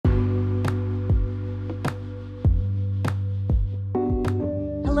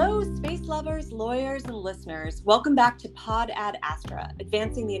Hello, space lovers, lawyers, and listeners. Welcome back to Pod Ad Astra,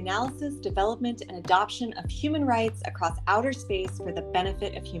 advancing the analysis, development, and adoption of human rights across outer space for the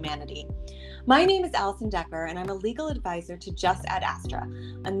benefit of humanity. My name is Allison Decker, and I'm a legal advisor to Just Ad Astra,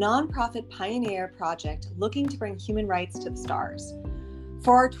 a nonprofit pioneer project looking to bring human rights to the stars.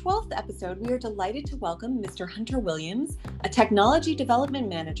 For our 12th episode, we are delighted to welcome Mr. Hunter Williams, a technology development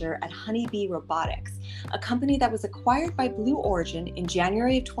manager at Honeybee Robotics, a company that was acquired by Blue Origin in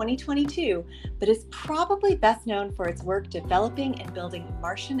January of 2022, but is probably best known for its work developing and building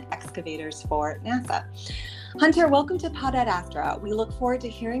Martian excavators for NASA. Hunter, welcome to Pod Ad Astra. We look forward to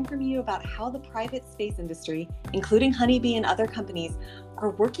hearing from you about how the private space industry, including Honeybee and other companies,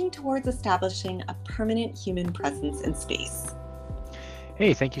 are working towards establishing a permanent human presence in space.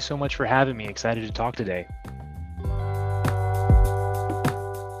 Hey, thank you so much for having me. Excited to talk today.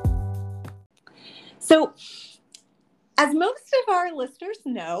 So, as most of our listeners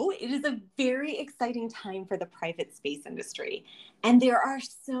know, it is a very exciting time for the private space industry. And there are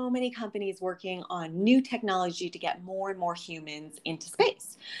so many companies working on new technology to get more and more humans into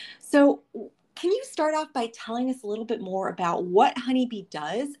space. So, can you start off by telling us a little bit more about what Honeybee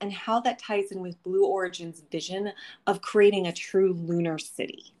does and how that ties in with Blue Origin's vision of creating a true lunar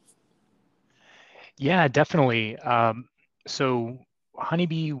city? Yeah, definitely. So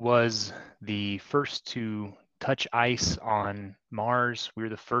Honeybee was the first to touch ice on Mars. We were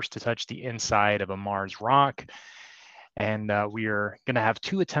the first to touch the inside of a Mars rock. And we are going to have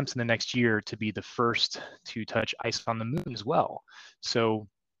 2 attempts in the next year to be the first to touch ice on the moon as well. So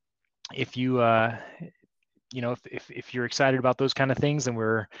if you if you're excited about those kind of things, then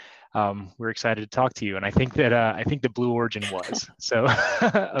we're excited to talk to you. And I think the Blue Origin was so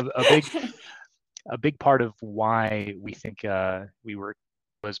a big part of why we think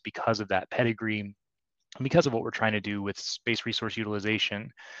was because of that pedigree and because of what we're trying to do with space resource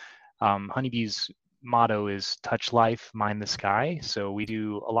utilization. Honeybee's motto is touch life, mind the sky. So we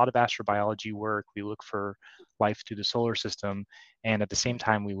do a lot of astrobiology work. We look for life through the solar system, and at the same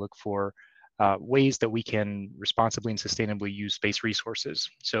time we look for ways that we can responsibly and sustainably use space resources.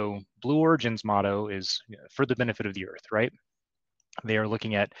 So Blue Origin's motto is for the benefit of the Earth, right? They are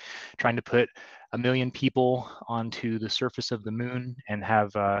looking at trying to put 1 million people onto the surface of the moon and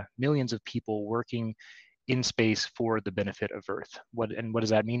have millions of people working in space for the benefit of Earth. What does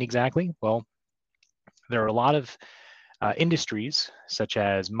that mean exactly? Well, there are a lot of industries such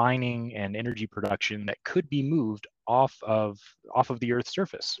as mining and energy production that could be moved off of the Earth's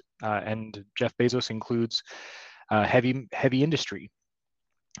surface, and Jeff Bezos includes heavy industry,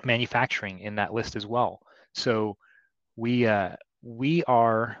 manufacturing in that list as well. So we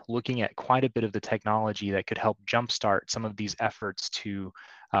are looking at quite a bit of the technology that could help jumpstart some of these efforts to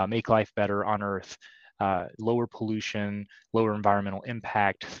make life better on Earth, lower pollution, lower environmental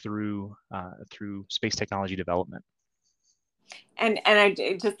impact through space technology development. And I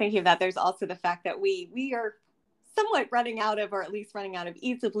just thinking of that, there's also the fact that we are somewhat running out of, or at least running out of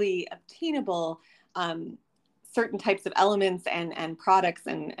easily obtainable certain types of elements and products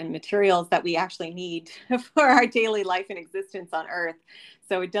and materials that we actually need for our daily life and existence on Earth.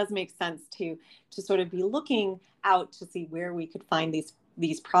 So it does make sense to sort of be looking out to see where we could find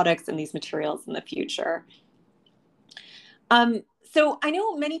these products and these materials in the future. So I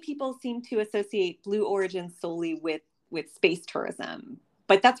know many people seem to associate Blue Origin solely with space tourism,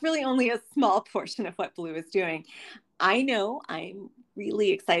 but that's really only a small portion of what Blue is doing. I know I'm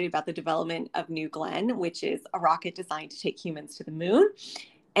really excited about the development of New Glenn, which is a rocket designed to take humans to the moon,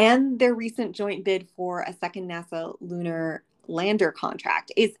 and their recent joint bid for a second NASA lunar lander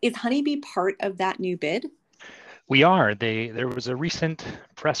contract. Is Honeybee part of that new bid? We are. There was a recent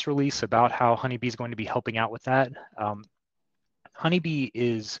press release about how Honeybee is going to be helping out with that. Honeybee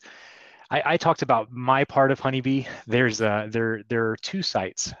is. I talked about my part of Honeybee. There are 2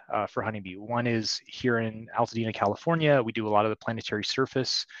 sites for Honeybee. One is here in Altadena, California. We do a lot of the planetary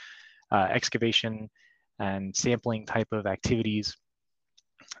surface excavation and sampling type of activities.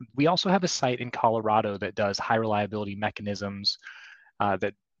 We also have a site in Colorado that does high reliability mechanisms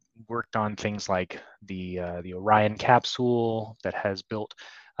that worked on things like the Orion capsule, that has built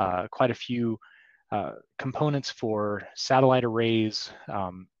quite a few components for satellite arrays.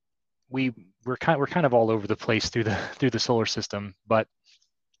 We're kind of all over the place through the solar system, but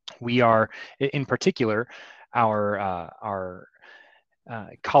we are, in particular, our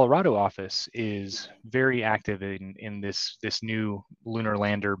Colorado office is very active in this new lunar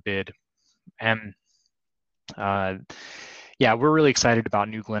lander bid, and yeah, we're really excited about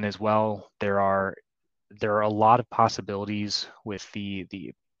New Glenn as well. There are a lot of possibilities with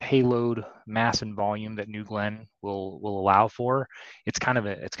the payload mass and volume that New Glenn will allow for, it's kind of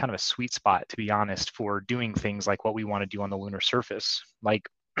a sweet spot, to be honest, for doing things like what we want to do on the lunar surface. Like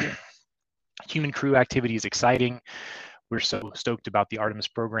human crew activity is exciting. We're so stoked about the Artemis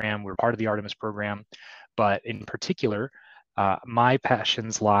program. We're part of the Artemis program, but in particular, my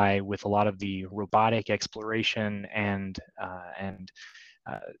passions lie with a lot of the robotic exploration and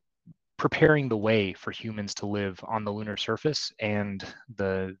preparing the way for humans to live on the lunar surface. And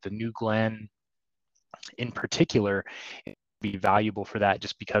the New Glenn, in particular, be valuable for that,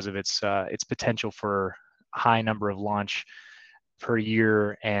 just because of its potential for high number of launch per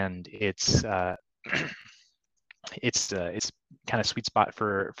year, and its kind of sweet spot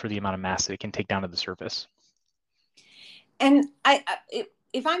for the amount of mass that it can take down to the surface. And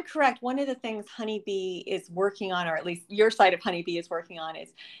if I'm correct, one of the things Honeybee is working on, or at least your side of Honeybee is working on,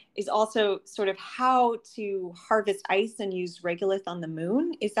 is also sort of how to harvest ice and use regolith on the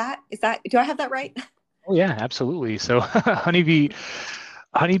moon. Is that do I have that right? Oh yeah, absolutely. So Honeybee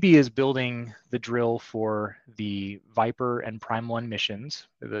is building the drill for the Viper and Prime 1 missions,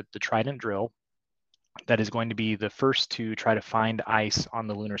 the Trident drill, that is going to be the first to try to find ice on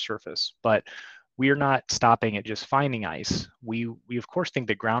the lunar surface. But we are not stopping at just finding ice. We of course think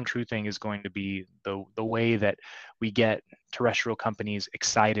that ground truthing is going to be the way that we get terrestrial companies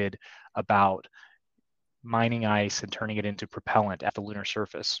excited about mining ice and turning it into propellant at the lunar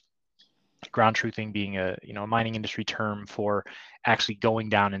surface. Ground truthing being a mining industry term for actually going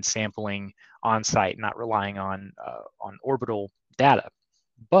down and sampling on site, not relying on orbital data.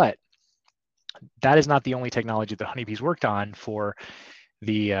 But that is not the only technology that Honeybee's worked on for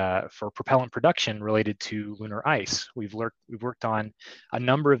propellant production related to lunar ice. We've worked on a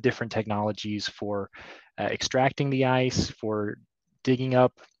number of different technologies for extracting the ice, for digging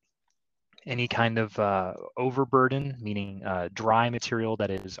up any kind of overburden, meaning dry material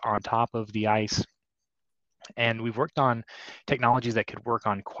that is on top of the ice. And we've worked on technologies that could work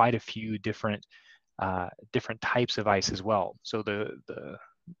on quite a few different types of ice as well. So the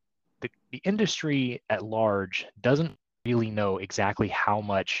industry at large doesn't really know exactly how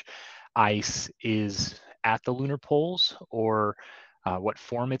much ice is at the lunar poles, or what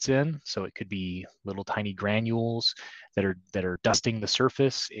form it's in. So it could be little tiny granules that are dusting the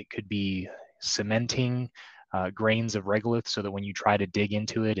surface. It could be cementing grains of regolith, so that when you try to dig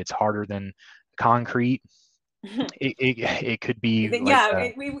into it, it's harder than concrete. It could be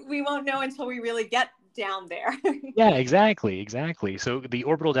we won't know until we really get down there. Yeah, exactly. So the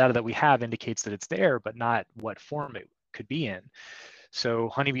orbital data that we have indicates that it's there, but not what form it could be in. So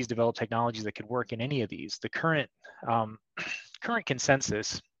Honeybee's developed technologies that could work in any of these. The current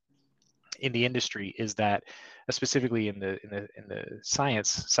consensus in the industry is that, specifically in the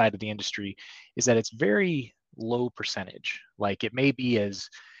science side of the industry, is that it's very low percentage. Like it may be as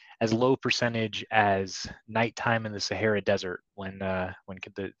low percentage as nighttime in the Sahara Desert when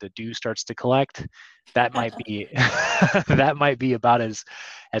the dew starts to collect. That might be that might be about as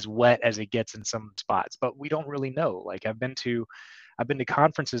wet as it gets in some spots, but we don't really know. Like I've been to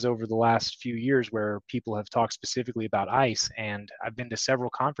conferences over the last few years where people have talked specifically about ice, and I've been to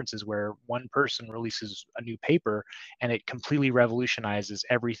several conferences where one person releases a new paper and it completely revolutionizes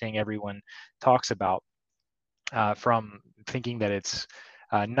everything everyone talks about, from thinking that it's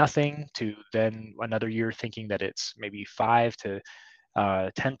nothing, to then another year thinking that it's maybe 5 to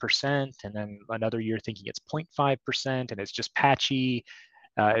 10%, and then another year thinking it's 0.5%, and it's just patchy.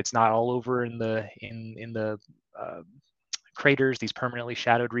 It's not all over in the craters, these permanently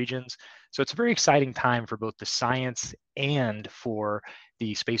shadowed regions. So it's a very exciting time for both the science and for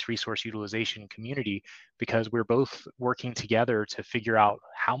the space resource utilization community, because we're both working together to figure out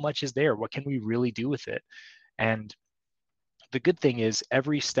how much is there, what can we really do with it. And the good thing is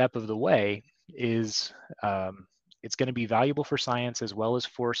every step of the way is it's going to be valuable for science as well as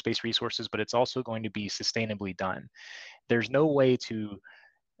for space resources, but it's also going to be sustainably done. There's no way to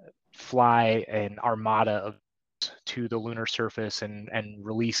fly an armada of to the lunar surface and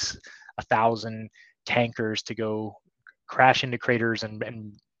release 1,000 tankers to go crash into craters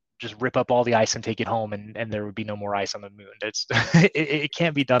and just rip up all the ice and take it home, and there would be no more ice on the moon. It's it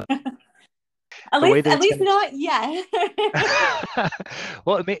can't be done. At least not yet.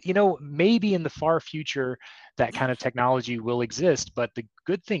 Well, maybe in the far future that kind of technology will exist, but the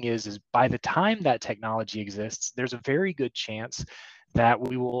good thing is by the time that technology exists, there's a very good chance that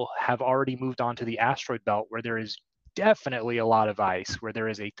we will have already moved on to the asteroid belt, where there is definitely a lot of ice, where there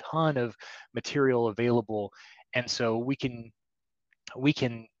is a ton of material available. And so we can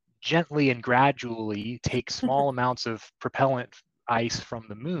gently and gradually take small amounts of propellant ice from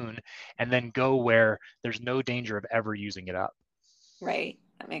the moon and then go where there's no danger of ever using it up. Right.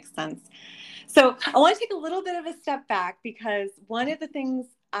 That makes sense. So I want to take a little bit of a step back because one of the things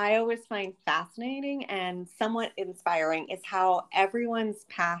I always find fascinating and somewhat inspiring is how everyone's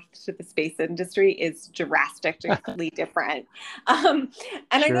path to the space industry is drastically different. And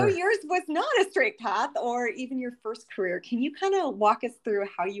I know Sure. yours was not a straight path or even your first career. Can you kind of walk us through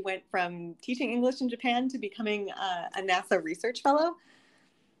how you went from teaching English in Japan to becoming a NASA research fellow?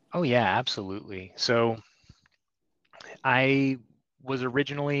 Oh yeah, absolutely. So I was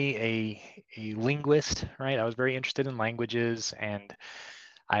originally a linguist, right? I was very interested in languages, and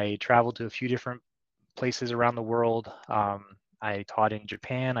I traveled to a few different places around the world. I taught in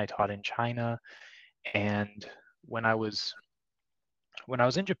Japan, I taught in China, and when I was when I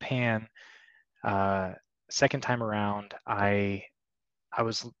was in Japan, uh, second time around, I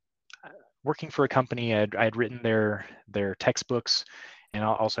was working for a company. I had written their textbooks, and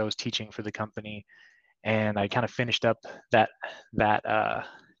also I was teaching for the company. And I kind of finished up that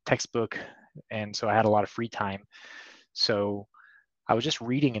textbook, and so I had a lot of free time. So I was just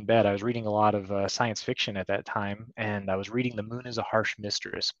reading in bed. I was reading a lot of science fiction at that time, and I was reading *The Moon is a Harsh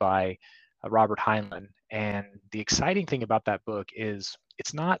Mistress* by Robert Heinlein. And the exciting thing about that book is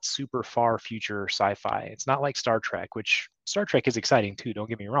it's not super far future sci-fi. It's not like Star Trek, which Star Trek is exciting too. Don't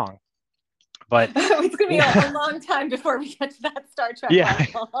get me wrong, but It's going to be a yeah, long time before we get to that Star Trek yeah,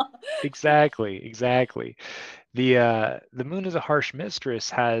 level. exactly. The Moon is a Harsh Mistress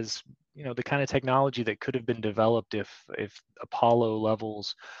has, the kind of technology that could have been developed if Apollo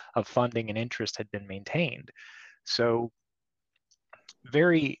levels of funding and interest had been maintained. So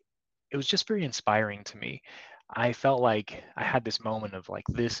very it was just very inspiring to me. I felt like I had this moment of like,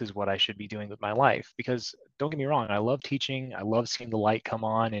 this is what I should be doing with my life. Because don't get me wrong, I love teaching. I love seeing the light come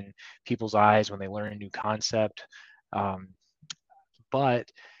on in people's eyes when they learn a new concept. Um, but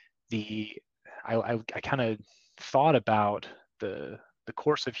the I kind of thought about the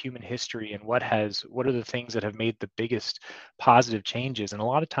course of human history and what are the things that have made the biggest positive changes. And a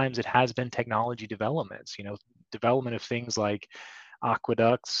lot of times it has been technology developments, development of things like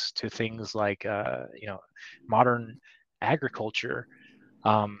aqueducts to things like modern agriculture.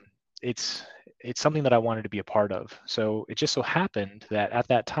 um, it's it's something that I wanted to be a part of. So it just so happened that at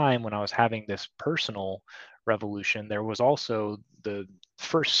that time when I was having this personal revolution, there was also the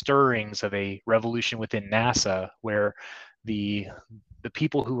first stirrings of a revolution within NASA, where the the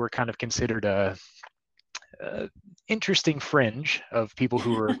people who were kind of considered a interesting fringe of people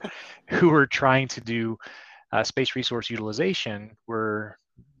who were trying to do space resource utilization were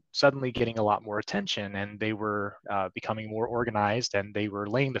suddenly getting a lot more attention, and they were becoming more organized, and they were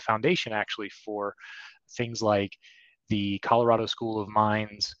laying the foundation actually for things like the Colorado School of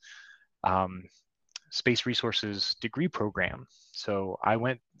Mines um, space resources degree program. So I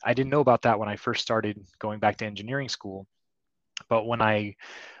didn't know about that when I first started going back to engineering school, but when I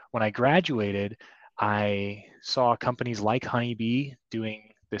graduated, I saw companies like Honeybee doing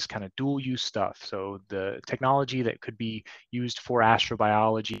this kind of dual use stuff. So the technology that could be used for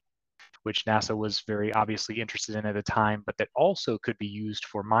astrobiology, which NASA was very obviously interested in at the time, but that also could be used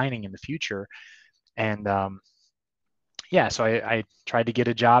for mining in the future. And yeah, so I tried to get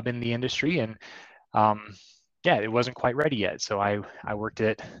a job in the industry, and um, yeah, it wasn't quite ready yet. So I worked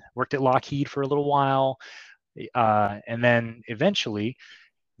at Lockheed for a little while, and then eventually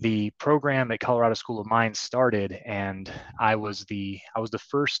the program at Colorado School of Mines started, and I was the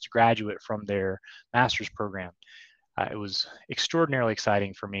first graduate from their master's program. It was extraordinarily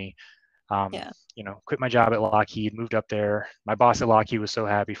exciting for me. Um, Yeah. Quit my job at Lockheed, moved up there. My boss at Lockheed was so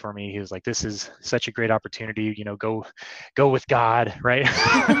happy for me. He was like, "This is such a great opportunity. Go with God, right?"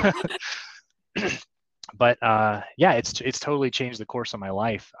 But yeah, it's totally changed the course of my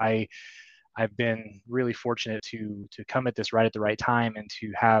life. I've been really fortunate to come at this right at the right time, and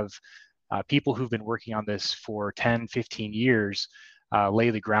to have people who've been working on this for 10, 15 years lay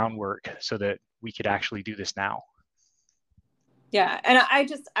the groundwork so that we could actually do this now. Yeah. And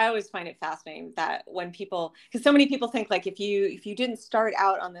I always find it fascinating that when people, because so many people think like if you didn't start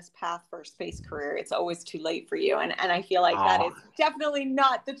out on this path for a space career, it's always too late for you. And I feel like that Oh, is definitely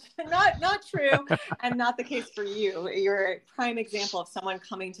not true and not the case for you. You're a prime example of someone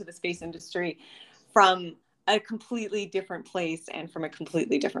coming to the space industry from a completely different place and from a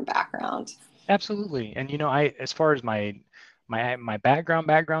completely different background. absolutely. And as far as my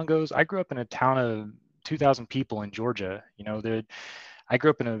background goes, I grew up in a town of 2,000 people in Georgia. I grew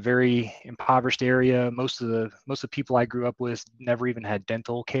up in a very impoverished area. Most of the people I grew up with never even had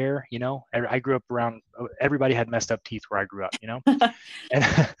dental care. I grew up around everybody had messed up teeth where I grew up.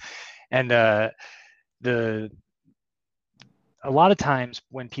 And and the a lot of times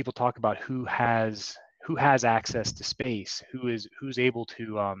when people talk about who has access to space, who's able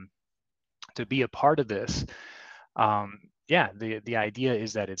to be a part of this. Yeah, the idea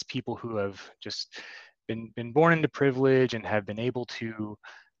is that it's people who have just been born into privilege and um,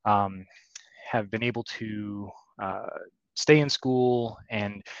 have been able to stay in school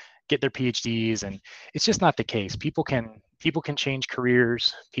and get their PhDs, and it's just not the case. People can change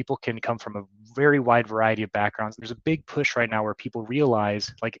careers. People can come from a very wide variety of backgrounds. There's a big push right now where people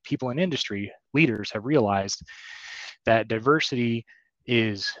realize, like people in industry, leaders have realized that diversity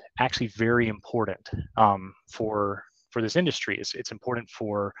is actually very important for this industry. It's important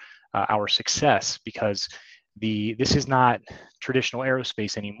for our success, because this is not traditional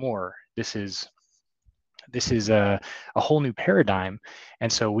aerospace anymore. This is a whole new paradigm,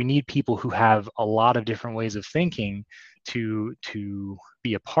 and so we need people who have a lot of different ways of thinking to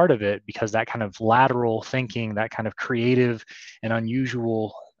be a part of it, because that kind of lateral thinking, that kind of creative and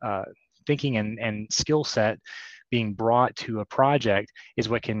unusual thinking and skill set being brought to a project is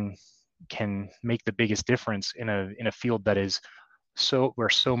what can make the biggest difference in a field that is where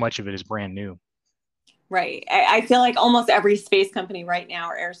so much of it is brand new. Right. I feel like almost every space company right now,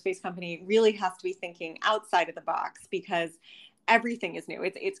 or aerospace company, really has to be thinking outside of the box, because everything is new.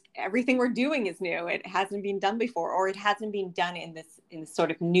 It's everything we're doing is new. It hasn't been done before, or it hasn't been done in this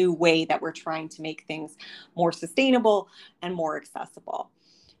sort of new way that we're trying to make things more sustainable and more accessible.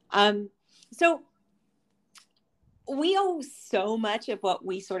 So we owe so much of what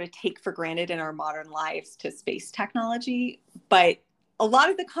we sort of take for granted in our modern lives to space technology, but a lot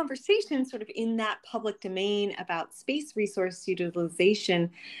of the conversation sort of in that public domain about space resource utilization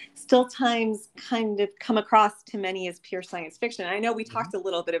still times kind of come across to many as pure science fiction. And I know we talked a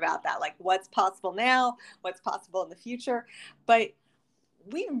little bit about that, like what's possible now, what's possible in the future, but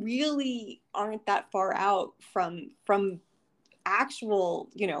we really aren't that far out from actual,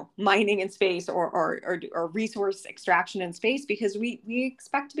 mining in space or resource extraction in space, because we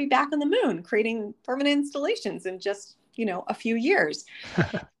expect to be back on the moon creating permanent installations in just a few years. So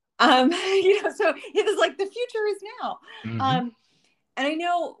it was like the future is now. Mm-hmm. And I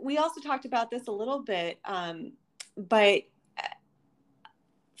know we also talked about this a little bit, but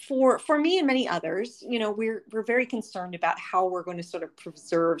for me and many others, we're very concerned about how we're going to sort of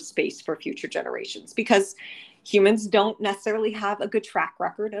preserve space for future generations, because humans don't necessarily have a good track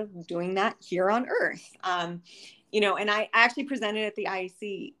record of doing that here on Earth. And I actually presented at the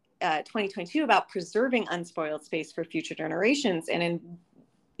IAC 2022 about preserving unspoiled space for future generations. And in,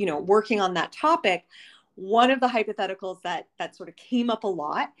 working on that topic, one of the hypotheticals that sort of came up a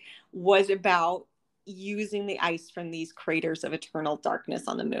lot was about using the ice from these craters of eternal darkness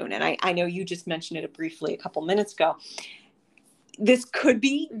on the moon. And I know you just mentioned it briefly a couple minutes ago. This could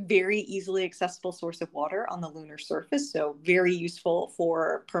be very easily accessible source of water on the lunar surface, so very useful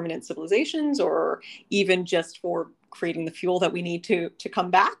for permanent civilizations, or even just for creating the fuel that we need to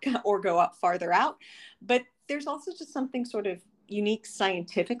come back or go up farther out. But there's also just something sort of unique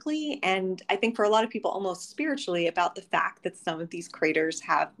scientifically, and I think for a lot of people almost spiritually, about the fact that some of these craters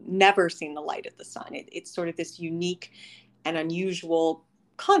have never seen the light of the sun. It's sort of this unique and unusual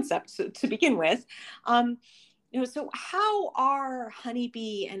concept to begin with. So how are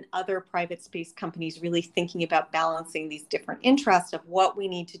Honeybee and other private space companies really thinking about balancing these different interests of what we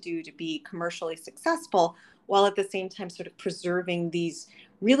need to do to be commercially successful, while at the same time sort of preserving these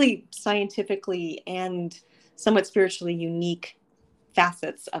really scientifically and somewhat spiritually unique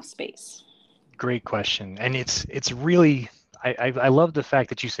facets of space? Great question. And it's really, I love the fact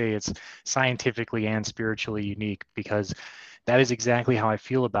that you say it's scientifically and spiritually unique, because that is exactly how I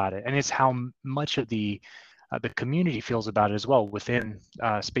feel about it. And it's how much of the community feels about it as well within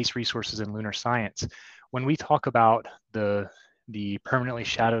space resources and lunar science. When we talk about the permanently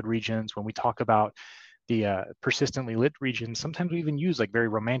shadowed regions, when we talk about the persistently lit regions, sometimes we even use like very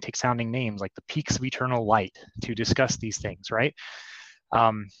romantic sounding names like the peaks of eternal light to discuss these things, right?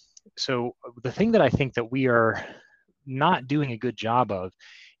 So the thing that I think that we are not doing a good job of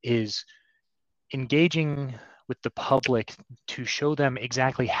is engaging with the public to show them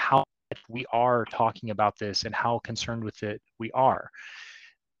exactly how we are talking about this and how concerned with it we are.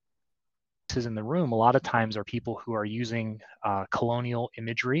 In the room, a lot of times are people who are using colonial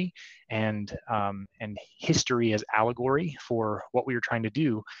imagery and history as allegory for what we are trying to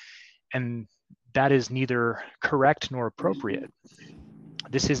do, and that is neither correct nor appropriate.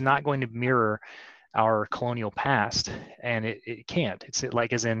 This is not going to mirror our colonial past, and it can't. It's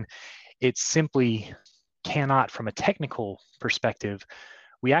like, as in, it simply cannot. From a technical perspective,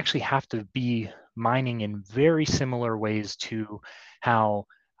 we actually have to be mining in very similar ways to how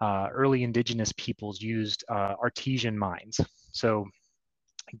early indigenous peoples used artesian mines. So,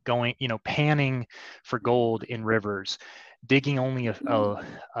 going, panning for gold in rivers, digging only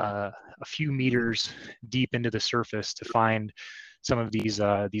a few meters deep into the surface to find some of these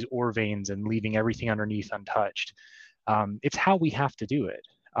ore veins and leaving everything underneath untouched. It's how we have to do it.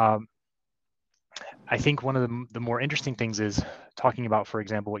 I think one of the more interesting things is talking about, for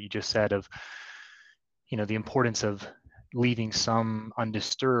example, what you just said of, the importance of leaving some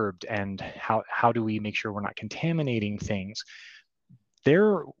undisturbed, and how do we make sure we're not contaminating things.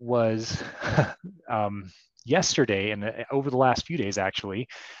 There was yesterday and over the last few days, actually,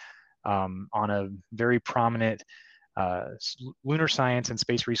 on a very prominent lunar science and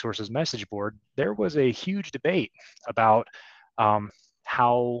space resources message board, there was a huge debate about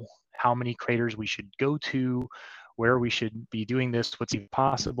how many craters we should go to, where we should be doing this, what's even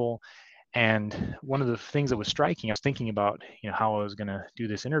possible. And one of the things that was striking, I was thinking about, how I was going to do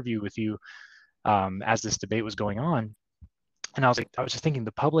this interview with you as this debate was going on. And I was just thinking,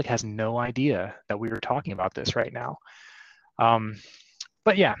 the public has no idea that we were talking about this right now.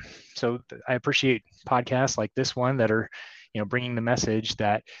 But yeah, so I appreciate podcasts like this one that are, bringing the message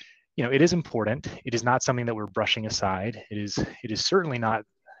that, it is important. It is not something that we're brushing aside. It is certainly not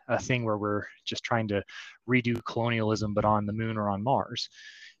a thing where we're just trying to redo colonialism, but on the moon or on Mars.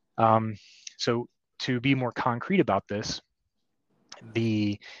 So to be more concrete about this,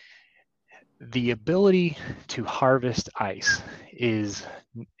 the ability to harvest ice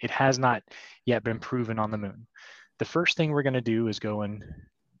has not yet been proven on the moon. The first thing we're going to do is go and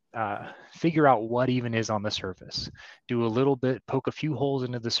figure out what even is on the surface. Do a little bit, poke a few holes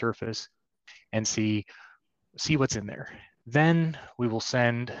into the surface, and see what's in there. Then we will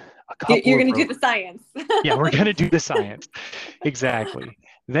send a couple. You're going to do the science. Yeah, we're going to do the science. Exactly.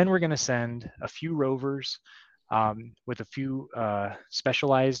 Then we're going to send a few rovers with a few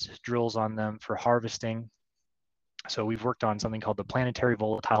specialized drills on them for harvesting. So we've worked on something called the planetary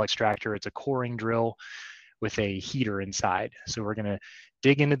volatile extractor. It's a coring drill with a heater inside. So we're going to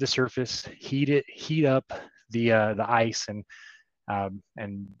dig into the surface, heat up the ice,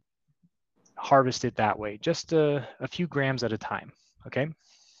 and harvest it that way, just a few grams at a time. Okay.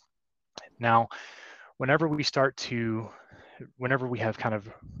 Now, whenever we have kind of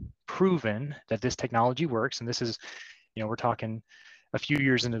proven that this technology works, and this is, we're talking a few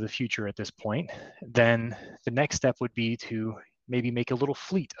years into the future at this point, then the next step would be to maybe make a little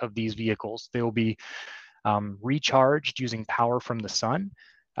fleet of these vehicles. They will be recharged using power from the sun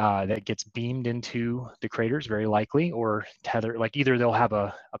that gets beamed into the craters, very likely, or tethered, like either they'll have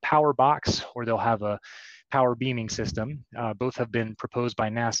a power box or they'll have a power beaming system. Both have been proposed by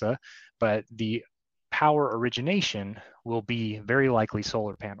NASA, but the power origination will be very likely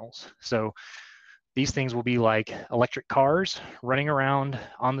solar panels. So these things will be like electric cars running around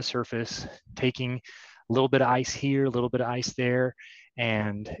on the surface, taking a little bit of ice here, a little bit of ice there,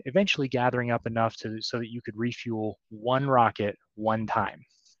 and eventually gathering up enough so that you could refuel one rocket one time.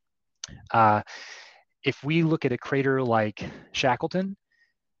 If we look at a crater like Shackleton,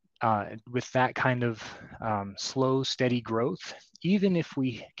 with that kind of slow, steady growth, even if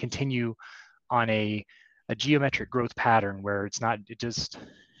we continue on a geometric growth pattern where it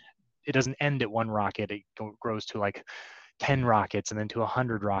doesn't end at one rocket, it grows to like 10 rockets and then to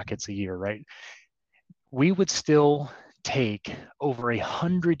 100 rockets a year, right? We would still take over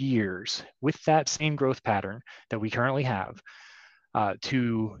 100 years with that same growth pattern that we currently have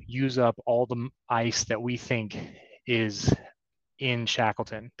to use up all the ice that we think is in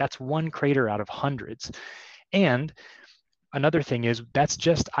Shackleton. That's one crater out of hundreds. And another thing is that's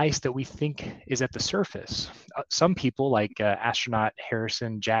just ice that we think is at the surface. Some people, like astronaut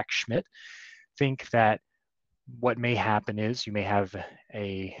Harrison Jack Schmitt, think that what may happen is you may have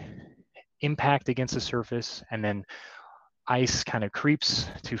a impact against the surface, and then ice kind of creeps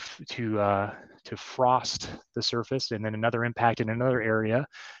to frost the surface, and then another impact in another area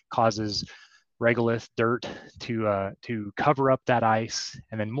causes regolith dirt to cover up that ice,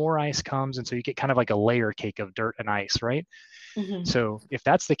 and then more ice comes, and so you get kind of like a layer cake of dirt and ice, right? Mm-hmm. So if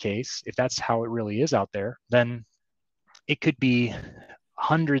that's the case, if that's how it really is out there, then it could be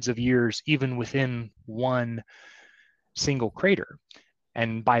hundreds of years even within one single crater.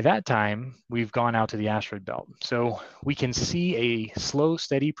 And by that time, we've gone out to the asteroid belt. So we can see a slow,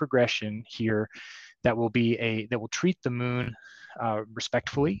 steady progression here that will treat the moon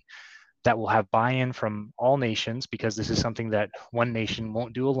respectfully, that will have buy-in from all nations, because this is something that one nation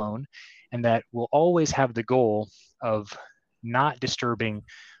won't do alone, and that will always have the goal of not disturbing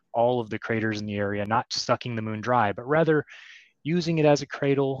all of the craters in the area, not sucking the moon dry, but rather using it as a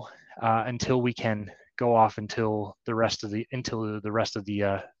cradle until we can go off into the rest of the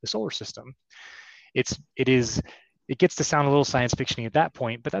solar system. It's it gets to sound a little science fiction at that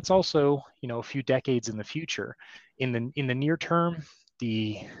point, but that's also, you know, a few decades in the future. In the near term,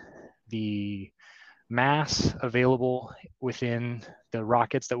 the mass available within the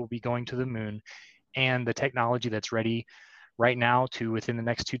rockets that will be going to the moon and the technology that's ready right now to within the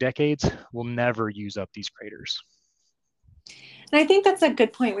next 2 decades will never use up these craters. And I think that's a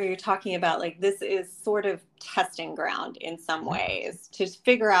good point where you're talking about like this is sort of testing ground in some ways to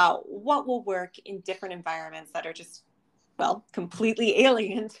figure out what will work in different environments that are just, well, completely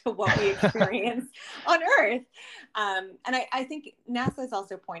alien to what we experience on Earth. And I think NASA has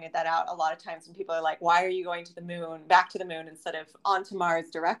also pointed that out a lot of times when people are like, why are you going to the moon, back to the moon instead of onto Mars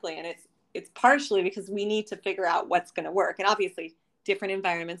directly? And it's partially because we need to figure out what's going to work. And obviously different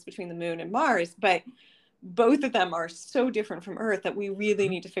environments between the moon and Mars, but both of them are so different from Earth that we really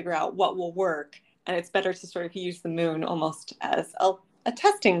need to figure out what will work. And it's better to sort of use the moon almost as a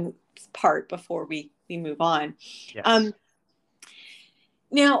testing part before we move on. Yes.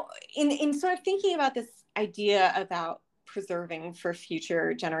 Now, in sort of thinking about this idea about preserving for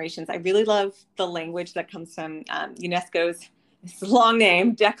future generations, I really love the language that comes from UNESCO's, this long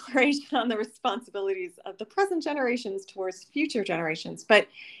name, Declaration on the Responsibilities of the Present Generations Towards Future Generations. But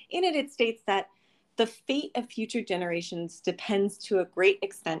in it, it states that the fate of future generations depends to a great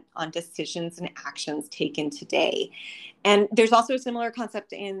extent on decisions and actions taken today. And there's also a similar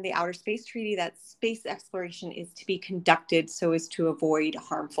concept in the Outer Space Treaty that space exploration is to be conducted so as to avoid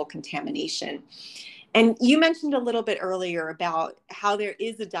harmful contamination. And you mentioned a little bit earlier about how there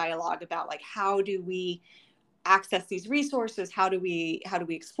is a dialogue about like how do we access these resources, how do we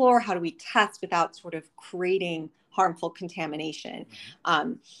explore, how do we test without sort of creating harmful contamination.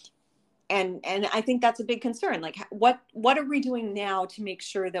 And I think that's a big concern. Like, what are we doing now to make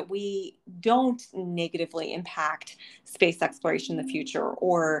sure that we don't negatively impact space exploration in the future,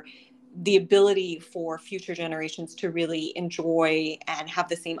 or the ability for future generations to really enjoy and have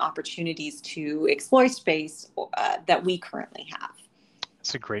the same opportunities to explore space that we currently have?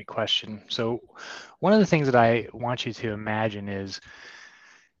 That's a great question. So one of the things that I want you to imagine is,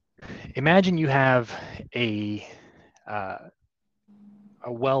 imagine you have a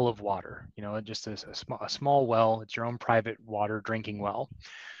well of water, you know, just a small well. It's your own private water drinking well.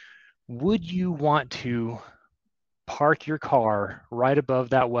 Would you want to park your car right above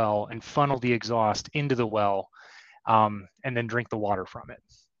that well and funnel the exhaust into the well, and then drink the water from it?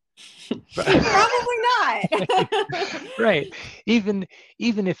 Probably not. Right. Even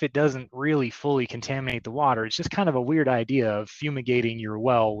if it doesn't really fully contaminate the water, it's just kind of a weird idea of fumigating your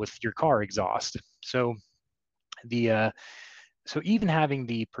well with your car exhaust. So even having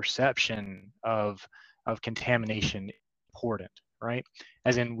the perception of contamination is important, right?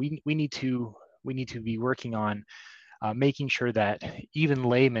 As in, we need to be working on making sure that even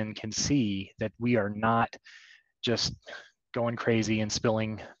laymen can see that we are not just going crazy and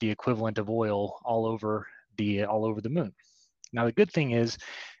spilling the equivalent of oil all over the moon. Now, the good thing is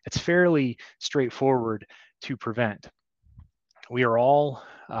it's fairly straightforward to prevent. We are all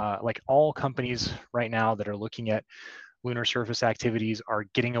like all companies right now that are looking at lunar surface activities are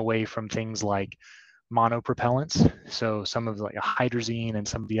getting away from things like monopropellants. So some of like hydrazine and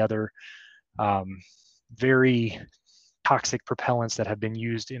some of the other very toxic propellants that have been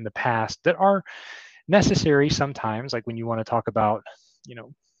used in the past that are necessary sometimes, like when you want to talk about, you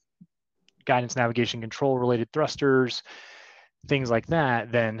know, guidance, navigation, control related thrusters, things like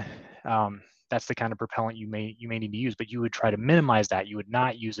that, then that's the kind of propellant you may need to use. But you would try to minimize that. You would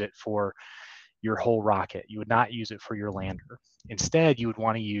not use it for your whole rocket. You would not use it for your lander. Instead, you would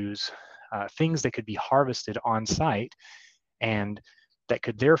want to use things that could be harvested on site and that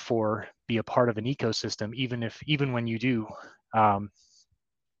could therefore be a part of an ecosystem, even when you do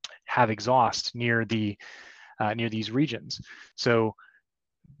have exhaust near these regions. So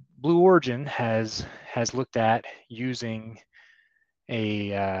Blue Origin has looked at using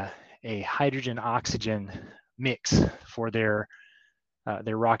a hydrogen oxygen mix for their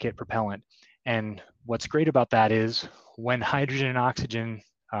rocket propellant. And what's great about that is when hydrogen and oxygen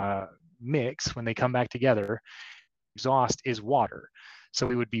mix, when they come back together, exhaust is water. So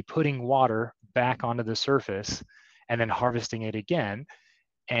we would be putting water back onto the surface and then harvesting it again,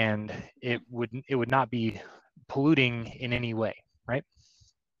 and it would not be polluting in any way, right?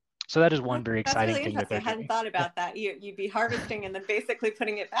 So that is one very exciting really thing that they're doing. I hadn't doing. thought about that. You'd be harvesting and then basically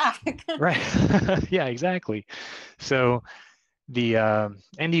putting it back. Right. Yeah, exactly. So and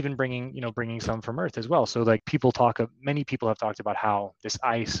even bringing some from Earth as well. So like many people have talked about how this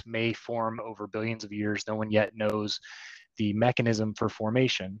ice may form over billions of years. No one yet knows the mechanism for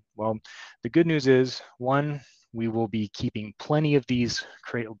formation. Well, the good news is, one, we will be keeping plenty of these,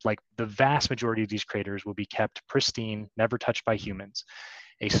 like the vast majority of these craters will be kept pristine, never touched by humans.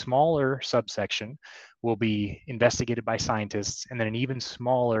 A smaller subsection will be investigated by scientists, and then an even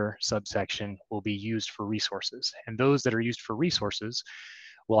smaller subsection will be used for resources. And those that are used for resources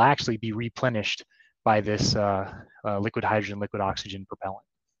will actually be replenished by this liquid hydrogen, liquid oxygen propellant.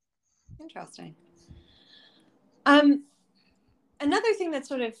 Interesting. Another thing that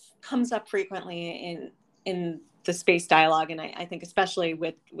sort of comes up frequently in the space dialogue, and I think especially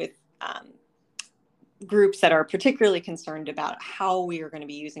with groups that are particularly concerned about how we are going to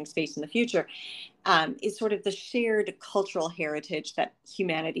be using space in the future, is sort of the shared cultural heritage that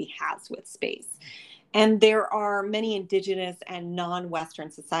humanity has with space. And there are many indigenous and non-Western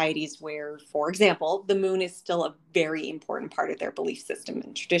societies where, for example, the moon is still a very important part of their belief system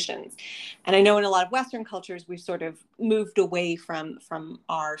and traditions. And I know in a lot of Western cultures, we've sort of moved away from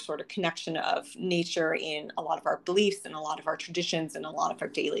our sort of connection of nature in a lot of our beliefs and a lot of our traditions and a lot of our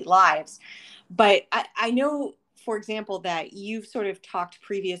daily lives. But I know, for example, that you've sort of talked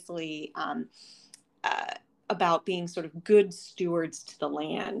previously about being sort of good stewards to the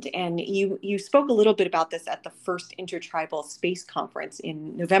land. And you spoke a little bit about this at the first Intertribal Space Conference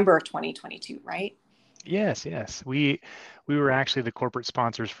in November of 2022, right? Yes. We were actually the corporate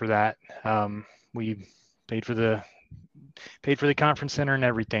sponsors for that. We paid for the conference center and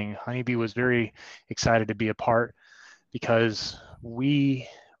everything. Honeybee was very excited to be a part because we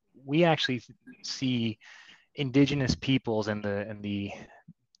actually see indigenous peoples and the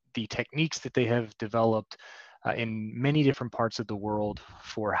techniques that they have developed in many different parts of the world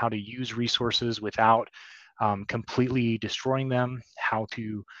for how to use resources without completely destroying them, how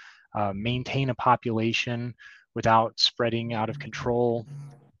to maintain a population without spreading out of control.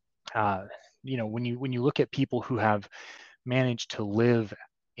 When you look at people who have managed to live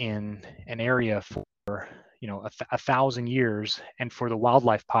in an area for a thousand years, and for the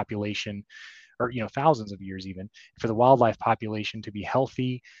wildlife population, or thousands of years even, for the wildlife population to be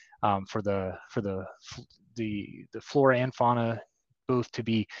healthy, for the flora and fauna both to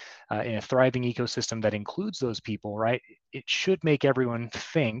be in a thriving ecosystem that includes those people, right? It should make everyone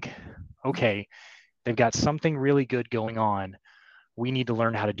think, okay, they've got something really good going on. We need to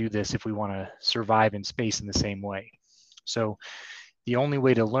learn how to do this if we want to survive in space in the same way. So the only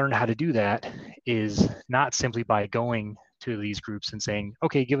way to learn how to do that is not simply by going to these groups and saying,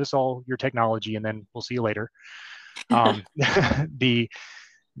 okay, give us all your technology and then we'll see you later.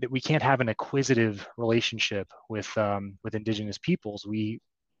 That we can't have an acquisitive relationship with indigenous peoples. We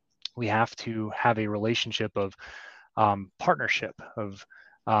have to have a relationship of partnership, of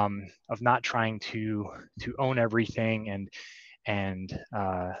not trying to own everything and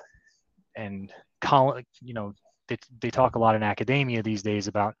they talk a lot in academia these days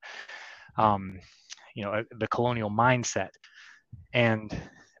about the colonial mindset, and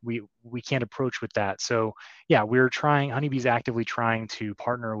we can't approach with that. So yeah, Honeybee's actively trying to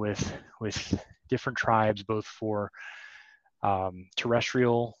partner with different tribes, both for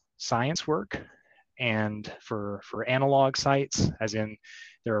terrestrial science work and for analog sites, as in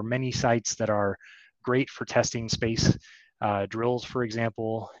there are many sites that are great for testing space drills, for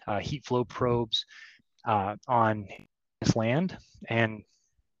example, heat flow probes on this land. And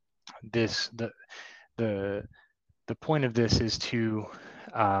the point of this is to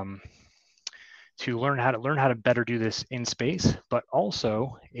learn how to better do this in space, but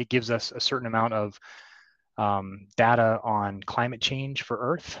also it gives us a certain amount of data on climate change for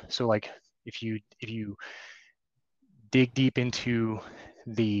Earth. So like if you dig deep into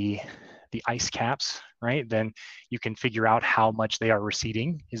the ice caps, right, then you can figure out how much they are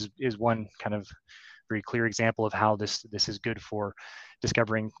receding. Is one kind of very clear example of how this is good for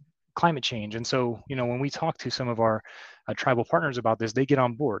discovering climate change. And so, when we talk to some of our tribal partners about this, they get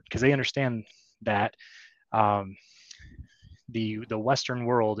on board because they understand that the Western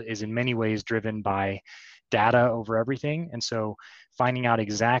world is in many ways driven by data over everything. And so finding out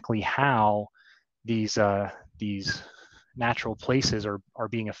exactly how these natural places are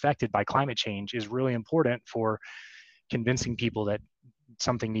being affected by climate change is really important for convincing people that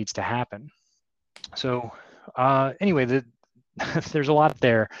something needs to happen. So anyway, there's a lot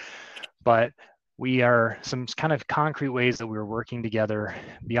there, but we are some kind of concrete ways that we're working together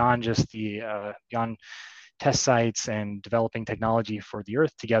beyond just beyond test sites and developing technology for the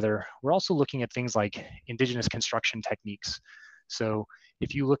Earth together. We're also looking at things like indigenous construction techniques. So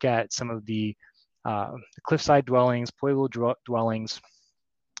if you look at some of the cliffside dwellings, pueblo dwellings,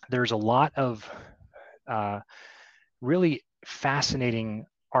 there's a lot of really fascinating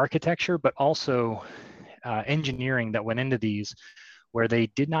architecture, but also engineering that went into these, where they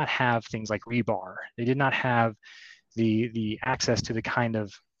did not have things like rebar. They did not have the access to the kind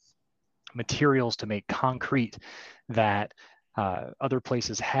of materials to make concrete that other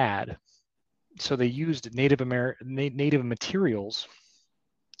places had. So they used native materials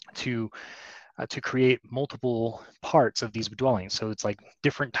to create multiple parts of these dwellings. So it's like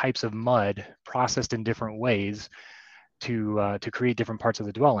different types of mud processed in different ways to create different parts of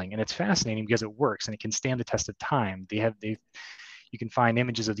the dwelling. And it's fascinating because it works and it can stand the test of time. You can find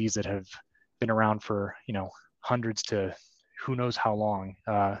images of these that have been around for, hundreds to who knows how long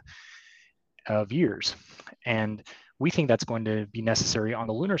of years. And we think that's going to be necessary on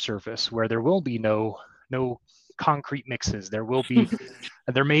the lunar surface, where there will be no concrete mixes. There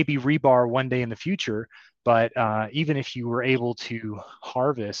may be rebar one day in the future, but even if you were able to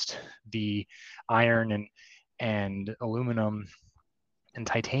harvest the iron and aluminum and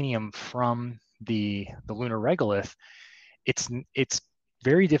titanium from the lunar regolith, it's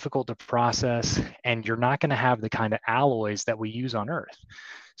very difficult to process, and you're not going to have the kind of alloys that we use on Earth.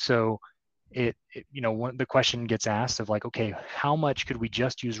 So the question gets asked of like, okay, how much could we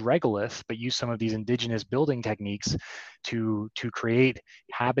just use regolith, but use some of these indigenous building techniques to create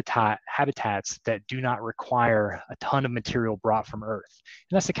habitats that do not require a ton of material brought from Earth?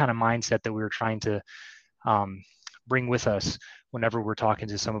 And that's the kind of mindset that we were trying to bring with us whenever we're talking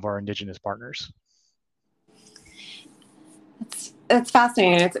to some of our indigenous partners. It's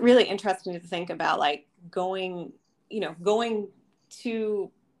fascinating. It's really interesting to think about, like going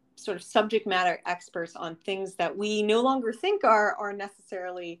to sort of subject matter experts on things that we no longer think are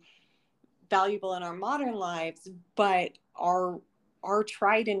necessarily valuable in our modern lives, but are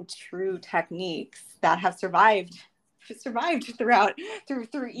tried and true techniques that have survived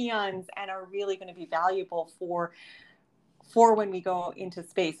through eons and are really going to be valuable for when we go into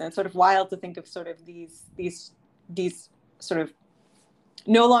space. And it's sort of wild to think of sort of these sort of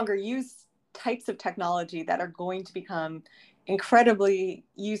no longer used types of technology that are going to become incredibly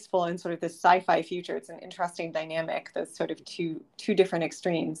useful in sort of this sci-fi future. It's an interesting dynamic, those sort of two different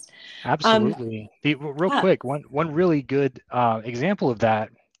extremes. Absolutely. Quick, one really good example of that,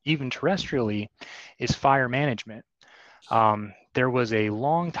 even terrestrially, is fire management. There was a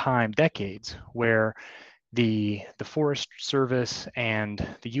long time, decades, where the Forest Service and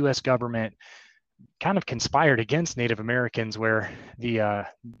the U.S. government kind of conspired against Native Americans, where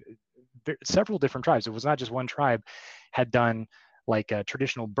several different tribes, it was not just one tribe, had done like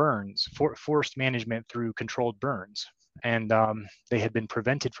traditional burns, forest management through controlled burns. And they had been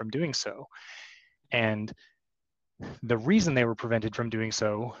prevented from doing so. And the reason they were prevented from doing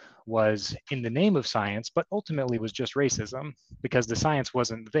so was in the name of science, but ultimately was just racism, because the science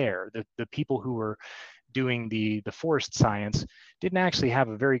wasn't there. The people who were doing the forest science didn't actually have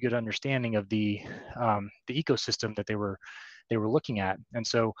a very good understanding of the ecosystem that they were looking at. And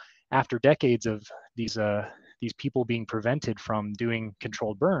so after decades of these people being prevented from doing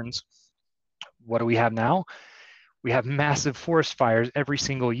controlled burns, what do we have now? We have massive forest fires every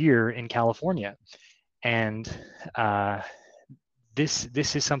single year in California. And this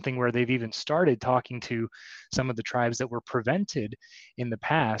is something where they've even started talking to some of the tribes that were prevented in the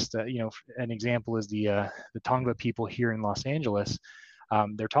past. An example is the Tongva people here in Los Angeles.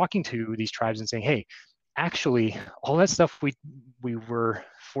 They're talking to these tribes and saying, hey, actually, all that stuff we were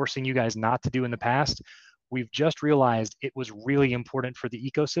forcing you guys not to do in the past, we've just realized it was really important for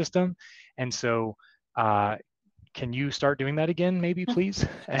the ecosystem. And so can you start doing that again, maybe, please?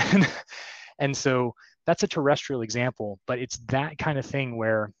 And so that's a terrestrial example, but it's that kind of thing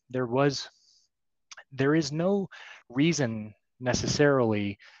where there is no reason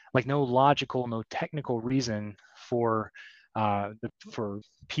necessarily, like no logical, no technical reason for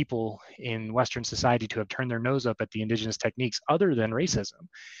people in Western society to have turned their nose up at the indigenous techniques other than racism.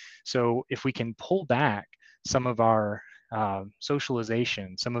 So if we can pull back some of our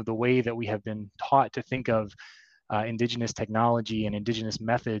socialization, some of the way that we have been taught to think of indigenous technology and indigenous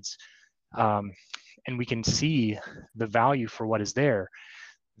methods, and we can see the value for what is there,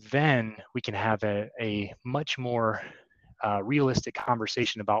 then we can have a much more realistic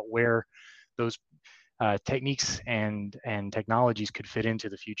conversation about where those techniques and technologies could fit into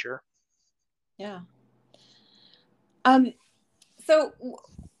the future. Yeah. So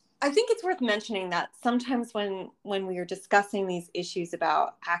I think it's worth mentioning that sometimes when we are discussing these issues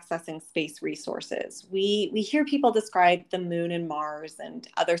about accessing space resources, we hear people describe the moon and Mars and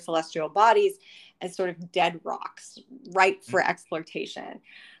other celestial bodies as sort of dead rocks, ripe for exploitation.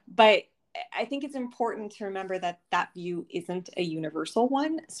 But I think it's important to remember that view isn't a universal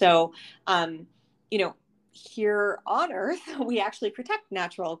one. So, here on Earth, we actually protect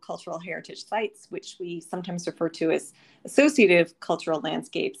natural cultural heritage sites, which we sometimes refer to as associative cultural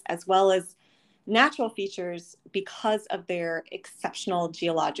landscapes, as well as natural features because of their exceptional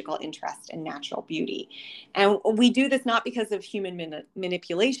geological interest and natural beauty. And we do this not because of human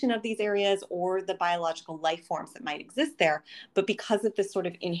manipulation of these areas or the biological life forms that might exist there, but because of this sort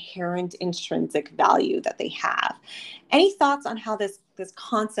of inherent intrinsic value that they have. Any thoughts on how this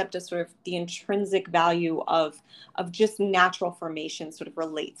concept of sort of the intrinsic value of just natural formation sort of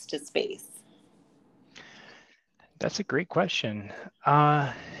relates to space? That's a great question.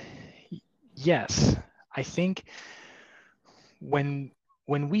 Yes, I think when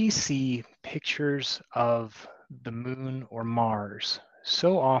we see pictures of the moon or Mars,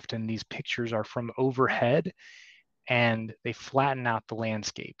 so often these pictures are from overhead and they flatten out the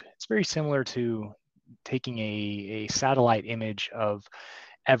landscape. It's very similar to taking a satellite image of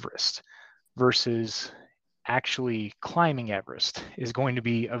Everest versus actually climbing Everest is going to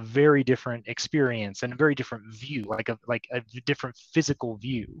be a very different experience and a very different view, like a different physical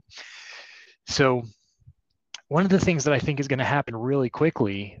view. So one of the things that I think is going to happen really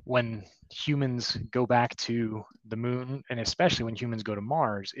quickly when humans go back to the moon, and especially when humans go to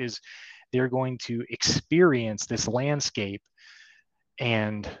Mars, is they're going to experience this landscape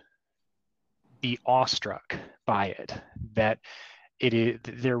and be awestruck by it. That it is,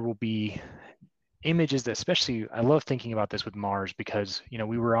 there will be images that, especially, I love thinking about this with Mars because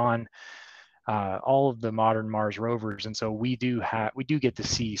we were on all of the modern Mars rovers, and so we do get to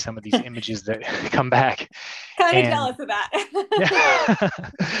see some of these images that come back. Kind of And jealous of that.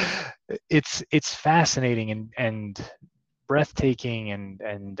 yeah, it's fascinating and breathtaking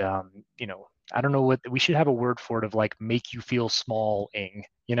and I don't know what we should have a word for it, of like make you feel small-ing,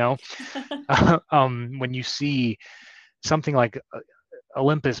 when you see something like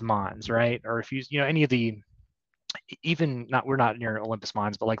Olympus Mons, right? Or if any of the, even not, we're not near Olympus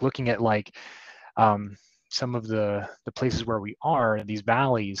Mons, but like looking at like some of the places where we are in these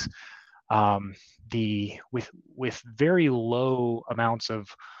valleys, with very low amounts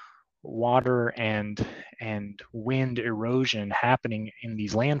of water and wind erosion happening in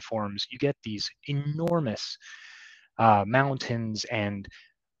these landforms, you get these enormous mountains and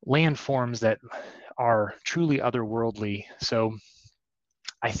landforms that are truly otherworldly. So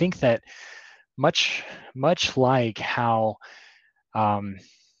I think that much like how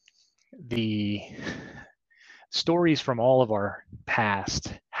the stories from all of our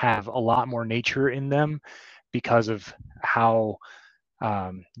past have a lot more nature in them because of how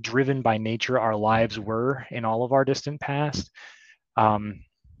driven by nature our lives were in all of our distant past.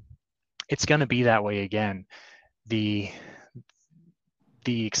 It's going to be that way again. The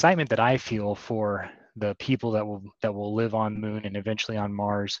excitement that I feel for the people that will live on the moon and eventually on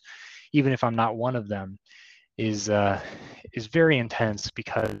Mars, even if I'm not one of them, is very intense,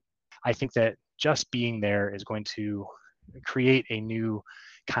 because I think that just being there is going to create a new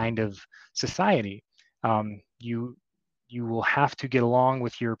kind of society. You will have to get along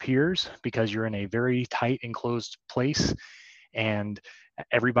with your peers because you're in a very tight enclosed place, and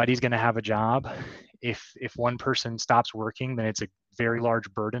everybody's going to have a job. If one person stops working, then it's a very large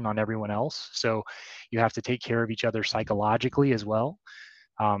burden on everyone else. So you have to take care of each other psychologically as well.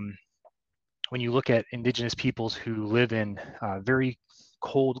 When you look at indigenous peoples who live in very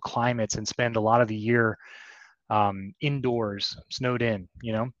cold climates and spend a lot of the year indoors, snowed in,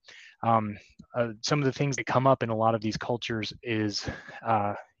 some of the things that come up in a lot of these cultures is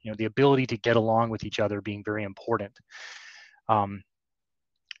the ability to get along with each other being very important.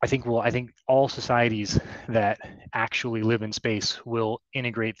 I think all societies that actually live in space will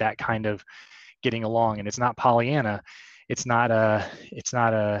integrate that kind of getting along. And it's not Pollyanna. It's not a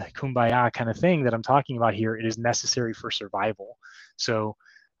kumbaya kind of thing that I'm talking about here. It is necessary for survival. So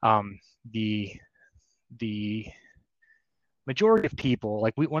the majority of people,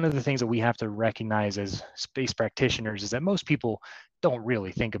 like one of the things that we have to recognize as space practitioners is that most people don't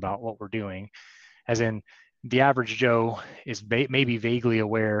really think about what we're doing. As in, the average Joe is maybe vaguely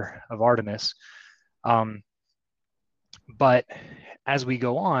aware of Artemis. But as we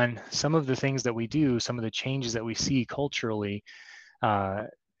go on, some of the things that we do, some of the changes that we see culturally,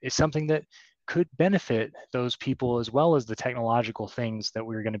 is something that could benefit those people, as well as the technological things that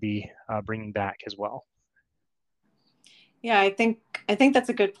we're going to be bringing back as well. Yeah, I think that's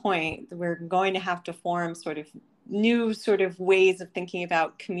a good point. We're going to have to form sort of new sort of ways of thinking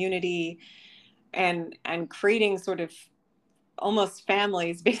about community and creating sort of almost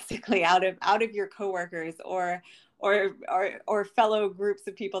families basically out of your coworkers or fellow groups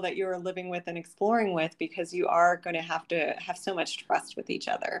of people that you're living with and exploring with, because you are going to have so much trust with each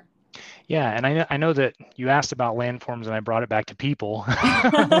other. Yeah, and I know that you asked about landforms, and I brought it back to people,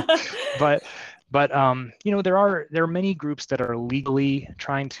 but there are many groups that are legally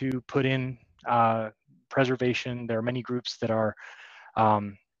trying to put in preservation. There are many groups that are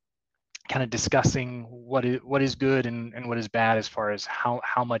um, kind of discussing what is good and what is bad as far as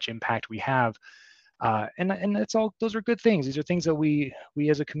how much impact we have. And that's all. Those are good things. These are things that we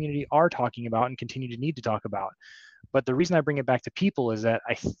as a community are talking about and continue to need to talk about. But the reason I bring it back to people is that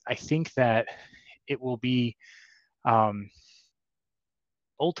I think that it will be um,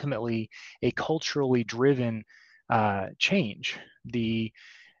 ultimately a culturally driven change. The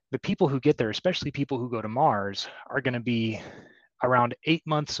people who get there, especially people who go to Mars, are going to be around 8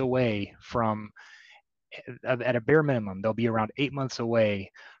 months away from, at a bare minimum, they'll be around 8 months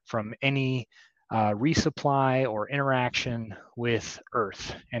away from any resupply or interaction with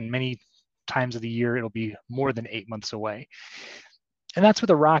Earth. And many times of the year, it'll be more than 8 months away. And that's with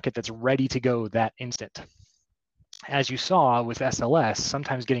a rocket that's ready to go that instant. As you saw with SLS,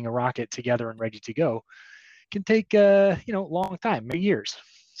 sometimes getting a rocket together and ready to go can take a long time, maybe years.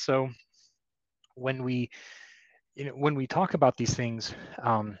 So when we talk about these things,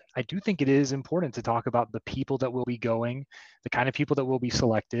 I do think it is important to talk about the people that will be going, the kind of people that will be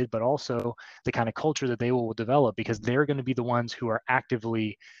selected, but also the kind of culture that they will develop, because they're going to be the ones who are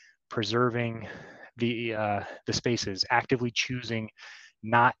actively preserving the spaces, actively choosing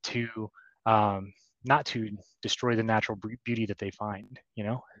not to um, not to destroy the natural beauty that they find.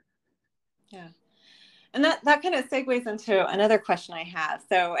 Yeah. And that kind of segues into another question I have.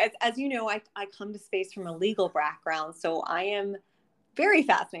 So, as you know, I come to space from a legal background. So I am very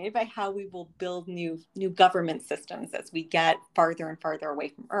fascinated by how we will build new government systems as we get farther and farther away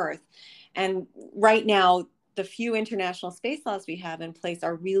from Earth. And right now, the few international space laws we have in place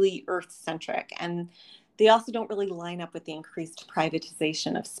are really Earth centric, and they also don't really line up with the increased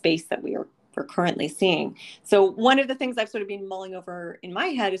privatization of space that we're currently seeing. So one of the things I've sort of been mulling over in my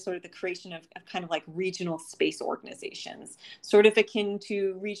head is sort of the creation of kind of like regional space organizations, sort of akin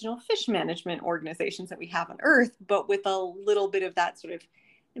to regional fish management organizations that we have on Earth, but with a little bit of that sort of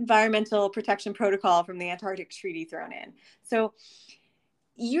environmental protection protocol from the Antarctic Treaty thrown in. So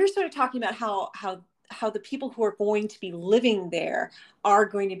you're sort of talking about how the people who are going to be living there are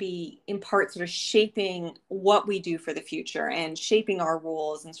going to be in part sort of shaping what we do for the future and shaping our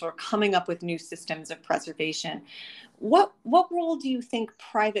rules and sort of coming up with new systems of preservation. What role do you think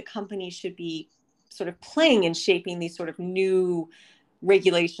private companies should be sort of playing in shaping these sort of new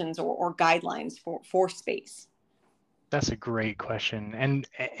regulations or guidelines for space? That's a great question,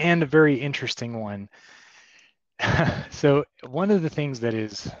 and a very interesting one. So one of the things that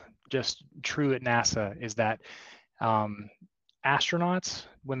is just true at NASA is that um, astronauts,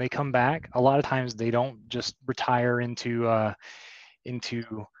 when they come back, a lot of times they don't just retire into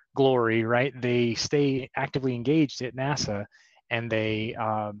glory, right? They stay actively engaged at NASA, and they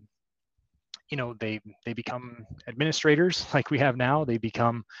become administrators like we have now. They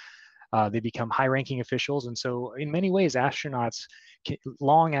become high-ranking officials, and so in many ways, astronauts,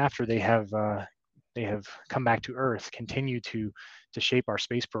 long after they have come back to Earth, continue to shape our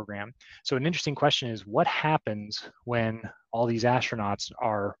space program. So an interesting question is, what happens when all these astronauts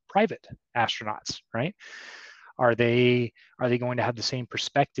are private astronauts, right? Are they going to have the same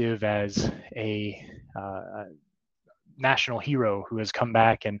perspective as a national hero who has come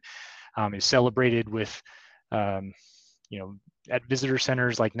back and is celebrated with um, at visitor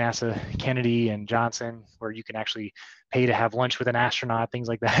centers like NASA Kennedy and Johnson, where you can actually pay to have lunch with an astronaut, things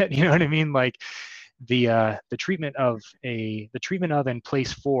like that. You know what I mean? Like the treatment of and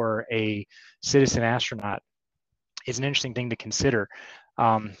place for a citizen astronaut is an interesting thing to consider.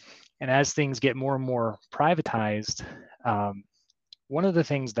 And as things get more and more privatized, one of the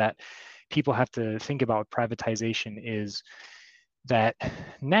things that people have to think about privatization is that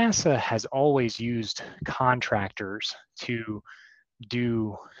NASA has always used contractors to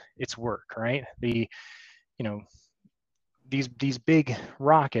do its work, right? You know, these big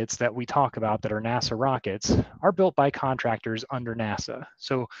rockets that we talk about that are NASA rockets are built by contractors under NASA.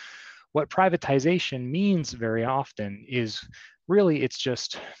 So what privatization means very often is really it's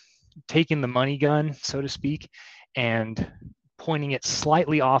just taking the money gun, so to speak, and pointing it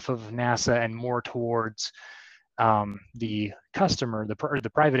slightly off of NASA and more towards the customer,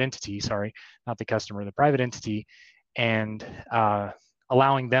 the private entity, sorry, not the customer, the private entity, and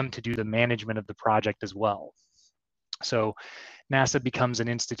allowing them to do the management of the project as well. So NASA becomes an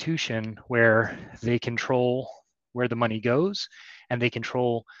institution where they control where the money goes, and they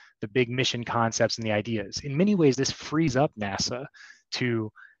control the big mission concepts and the ideas. In many ways, this frees up NASA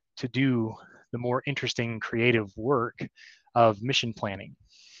to do the more interesting creative work of mission planning.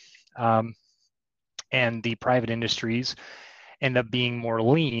 And the private industries end up being more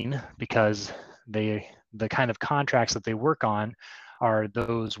lean because the kind of contracts that they work on are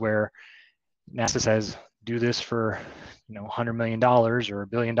those where NASA says, do this for, $100 million or $1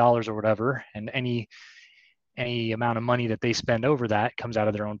 billion or whatever, and any amount of money that they spend over that comes out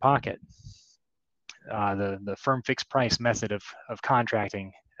of their own pocket. The firm fixed price method of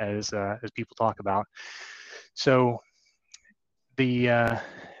contracting, as people talk about. So the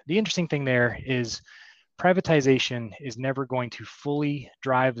interesting thing there is privatization is never going to fully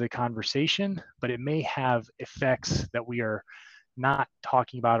drive the conversation, but it may have effects that we are not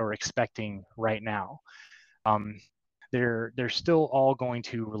talking about or expecting right now. They're still all going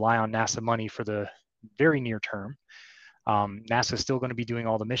to rely on NASA money for the very near term. NASA is still going to be doing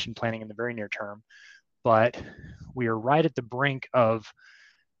all the mission planning in the very near term, but we are right at the brink of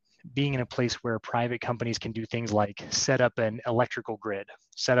being in a place where private companies can do things like set up an electrical grid,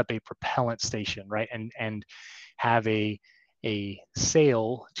 set up a propellant station, right? And have a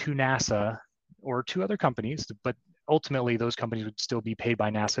sale to NASA or to other companies, but ultimately those companies would still be paid by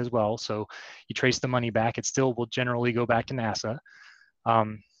NASA as well. So you trace the money back, it still will generally go back to NASA.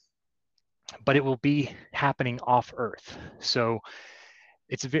 But it will be happening off Earth. So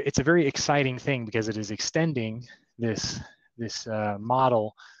it's a very exciting thing because it is extending this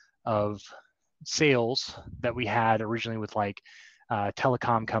model of sales that we had originally with like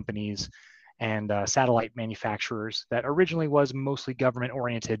telecom companies and satellite manufacturers that originally was mostly government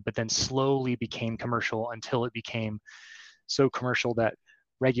oriented, but then slowly became commercial until it became so commercial that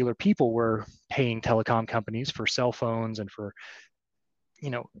regular people were paying telecom companies for cell phones and for,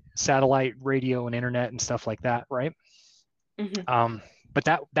 satellite radio and internet and stuff like that, right? Mm-hmm. But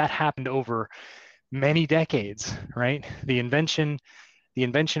that happened over many decades, right? The invention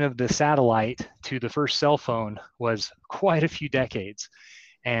of the satellite to the first cell phone was quite a few decades,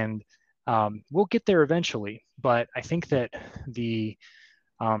 and we'll get there eventually. But I think that the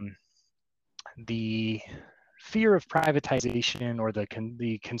fear of privatization or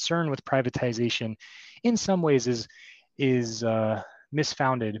the concern with privatization, in some ways, is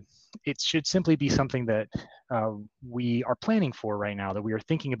misfounded. It should simply be something that we are planning for right now, that we are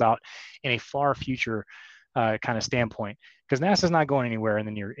thinking about in a far future kind of standpoint, because NASA is not going anywhere in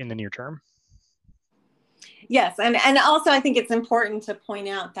the near term. Yes, and also I think it's important to point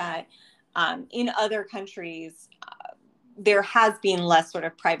out that in other countries there has been less sort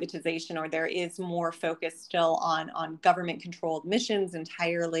of privatization, or there is more focus still on government controlled missions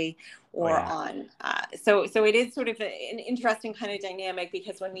entirely, or on so it is sort of an interesting kind of dynamic,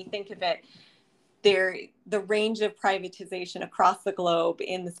 because when we think of it, the range of privatization across the globe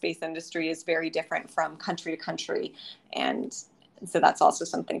in the space industry is very different from country to country. And so that's also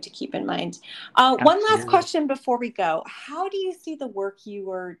something to keep in mind. One last question before we go. How do you see the work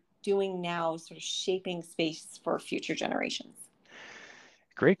you are doing now sort of shaping space for future generations?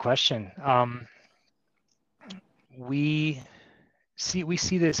 Great question. We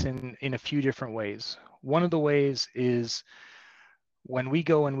see this in a few different ways. One of the ways is when we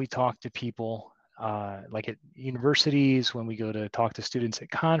go and we talk to people, like at universities, when we go to talk to students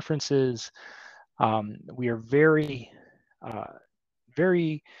at conferences, we are very,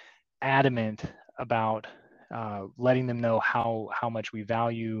 very adamant about letting them know how much we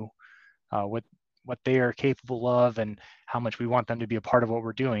value what they are capable of and how much we want them to be a part of what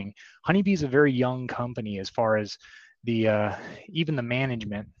we're doing. Honeybee is a very young company as far as the even the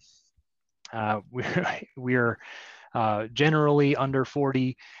management. We're generally under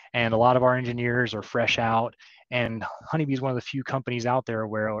 40, and a lot of our engineers are fresh out. And Honeybee is one of the few companies out there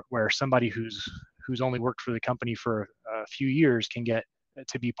where somebody who's only worked for the company for a few years can get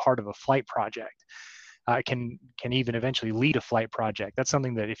to be part of a flight project. Can even eventually lead a flight project. That's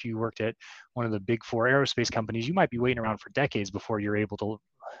something that if you worked at one of the big four aerospace companies, you might be waiting around for decades before you're able to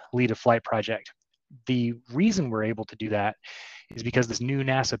lead a flight project. The reason we're able to do that is because this new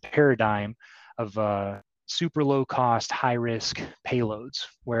NASA paradigm of super low cost, high risk payloads,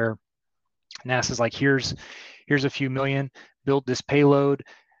 where NASA's like, here's a few million, build this payload.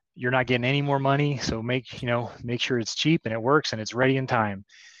 You're not getting any more money, so make sure it's cheap and it works and it's ready in time.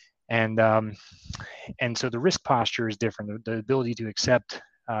 And so the risk posture is different. The ability to accept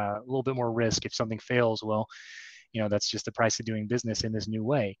a little bit more risk if something fails, well, that's just the price of doing business in this new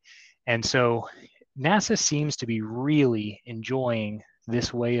way. And so NASA seems to be really enjoying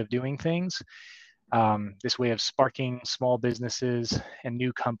this way of doing things, this way of sparking small businesses and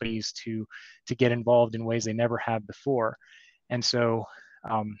new companies to get involved in ways they never have before. And so,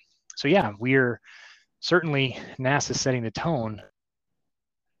 yeah, we're certainly NASA setting the tone.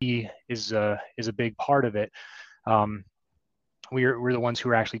 Is a big part of it. we're the ones who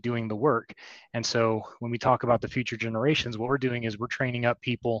are actually doing the work. And so when we talk about the future generations, what we're doing is we're training up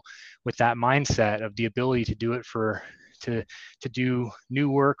people with that mindset of the ability to do it to do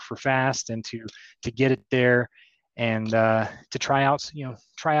new work for fast, and to get it there, and to try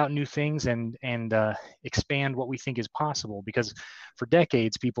out new things, and expand what we think is possible. Because for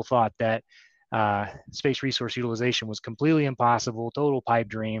decades, people thought that space resource utilization was completely impossible, total pipe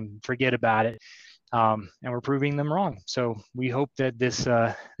dream, forget about it. And we're proving them wrong. So we hope that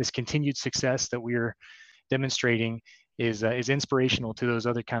this continued success that we're demonstrating is inspirational to those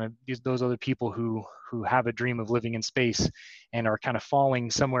other people who have a dream of living in space and are kind of falling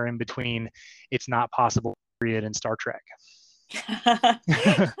somewhere in between "it's not possible" period and Star Trek.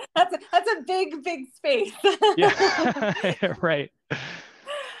 That's a big space. Yeah, right.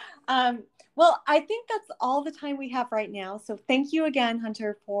 Well, I think that's all the time we have right now. So thank you again,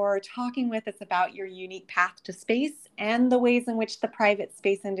 Hunter, for talking with us about your unique path to space and the ways in which the private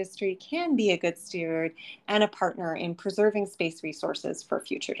space industry can be a good steward and a partner in preserving space resources for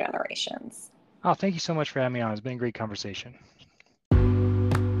future generations. Oh, thank you so much for having me on. It's been a great conversation.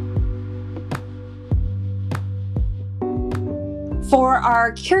 For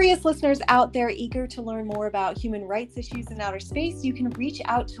our curious listeners out there eager to learn more about human rights issues in outer space, you can reach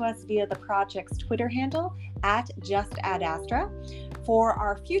out to us via the project's Twitter handle @JustAdAstra. For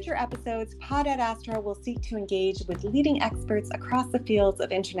our future episodes, Pod at Astra will seek to engage with leading experts across the fields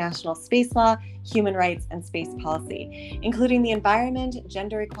of international space law, human rights, and space policy, including the environment,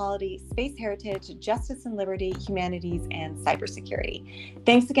 gender equality, space heritage, justice and liberty, humanities, and cybersecurity.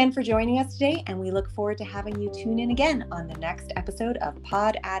 Thanks again for joining us today, and we look forward to having you tune in again on the next episode of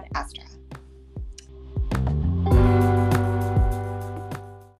Pod at Astra.